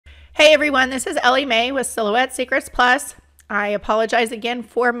Hey everyone, this is Ellie Mae with Silhouette Secrets Plus. I apologize again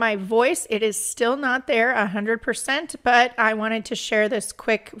for my voice. It is still not there 100%, but I wanted to share this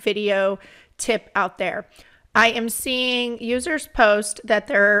quick video tip out there. I am seeing users post that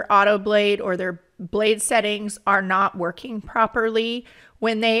their auto blade or their blade settings are not working properly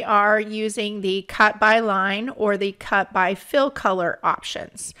when they are using the cut by line or the cut by fill color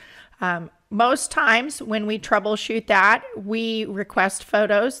options. Most times when we troubleshoot that, we request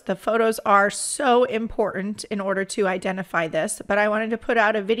photos. The photos are so important in order to identify this, but I wanted to put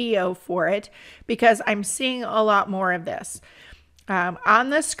out a video for it because I'm seeing a lot more of this. On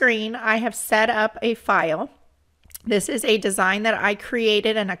the screen, I have set up a file. This is a design that I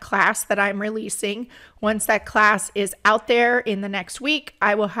created in a class that I'm releasing. Once that class is out there in the next week,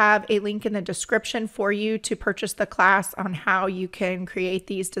 I will have a link in the description for you to purchase the class on how you can create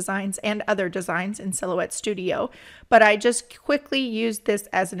these designs and other designs in Silhouette Studio. But I just quickly used this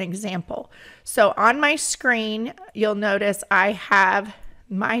as an example. So on my screen, you'll notice I have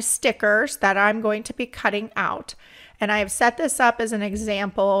my stickers that I'm going to be cutting out. And I have set this up as an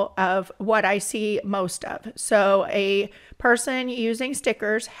example of what I see most of. So a person using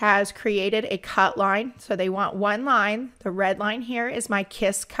stickers has created a cut line. So they want one line. The red line here is my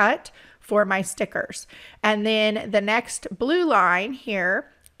kiss cut for my stickers. And then the next blue line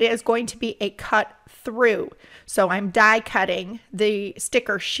here is going to be a cut through. So I'm die cutting the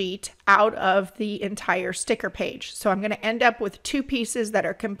sticker sheet out of the entire sticker page. So I'm going to end up with two pieces that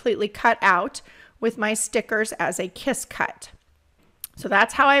are completely cut out with my stickers as a kiss cut. So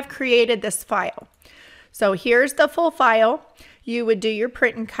that's how I've created this file. So here's the full file. You would do your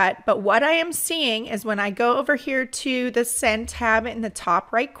print and cut, but what I am seeing is when I go over here to the Send tab in the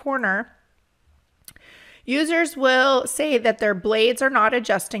top right corner, users will say that their blades are not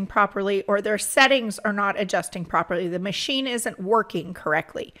adjusting properly or their settings are not adjusting properly. The machine isn't working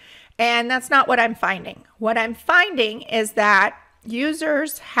correctly. And that's not what I'm finding. What I'm finding is that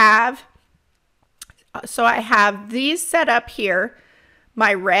users have So I have these set up here.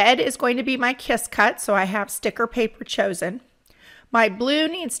 My red is going to be my kiss cut, so I have sticker paper chosen. My blue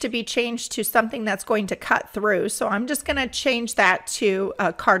needs to be changed to something that's going to cut through, so I'm just going to change that to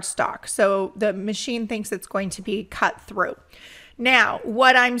cardstock. So the machine thinks it's going to be cut through. Now,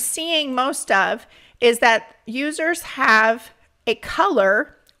 what I'm seeing most of is that users have a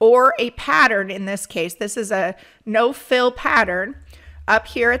color or a pattern. In this case, this is a no fill pattern up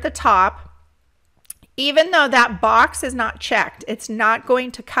here at the top. Even though that box is not checked, it's not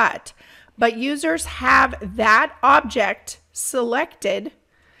going to cut, but users have that object selected,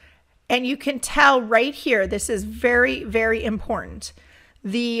 and you can tell right here, this is very, very important.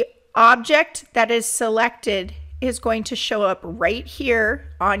 The object that is selected is going to show up right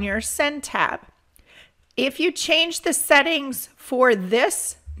here on your Send tab. If you change the settings for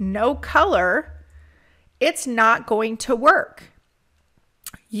this no color, it's not going to work.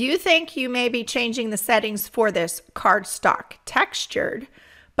 You think you may be changing the settings for this cardstock textured,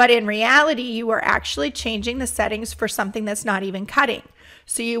 but in reality, you are actually changing the settings for something that's not even cutting.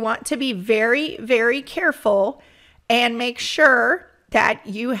 So you want to be very, very careful and make sure that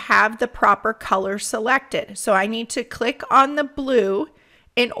you have the proper color selected. So I need to click on the blue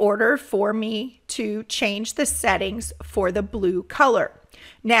in order for me to change the settings for the blue color.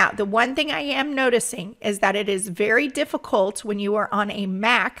 Now, the one thing I am noticing is that it is very difficult when you are on a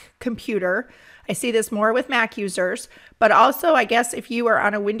Mac computer. I see this more with Mac users, but also I guess if you are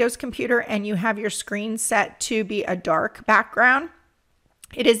on a Windows computer and you have your screen set to be a dark background,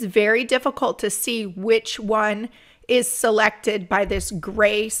 it is very difficult to see which one is selected by this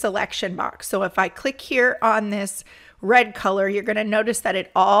gray selection box. So if I click here on this red color, you're going to notice that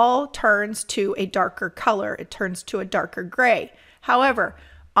it all turns to a darker color. It turns to a darker gray. However,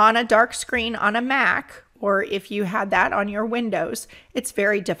 on a dark screen on a Mac, or if you had that on your Windows, it's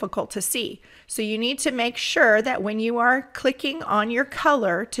very difficult to see. So you need to make sure that when you are clicking on your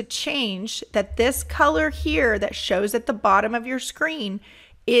color to change, that this color here that shows at the bottom of your screen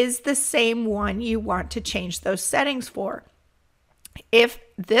is the same one you want to change those settings for. If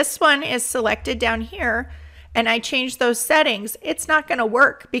this one is selected down here and I change those settings, it's not going to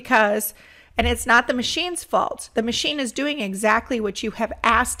work because and it's not the machine's fault. The machine is doing exactly what you have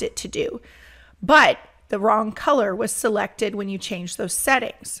asked it to do, but the wrong color was selected when you change those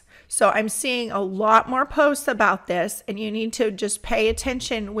settings. So I'm seeing a lot more posts about this, and you need to just pay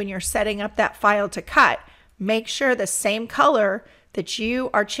attention when you're setting up that file to cut. Make sure the same color that you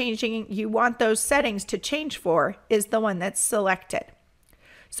are changing, you want those settings to change for, is the one that's selected.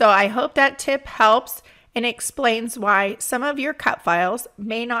 So I hope that tip helps and explains why some of your cut files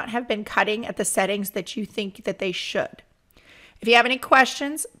may not have been cutting at the settings that you think that they should. If you have any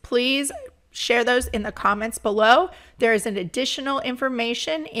questions, please share those in the comments below. There is an additional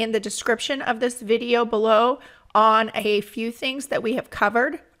information in the description of this video below on a few things that we have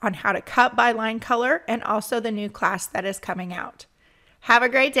covered on how to cut by line color and also the new class that is coming out. Have a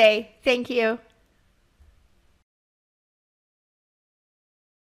great day. Thank you.